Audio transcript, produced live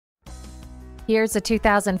Here's a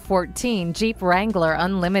 2014 Jeep Wrangler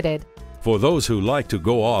Unlimited. For those who like to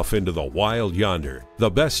go off into the wild yonder, the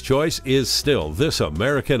best choice is still this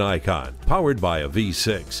American icon. Powered by a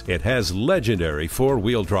V6, it has legendary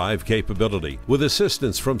four-wheel drive capability with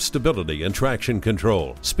assistance from stability and traction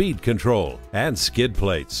control, speed control, and skid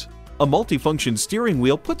plates. A multifunction steering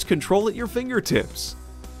wheel puts control at your fingertips.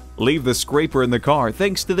 Leave the scraper in the car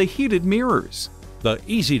thanks to the heated mirrors. The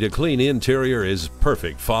easy-to-clean interior is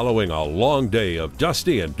perfect following a long day of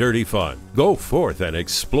dusty and dirty fun. Go forth and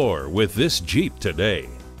explore with this Jeep today.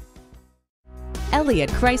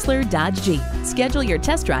 Elliott Chrysler Dodge Jeep. Schedule your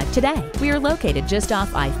test drive today. We are located just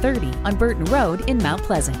off I-30 on Burton Road in Mount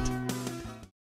Pleasant.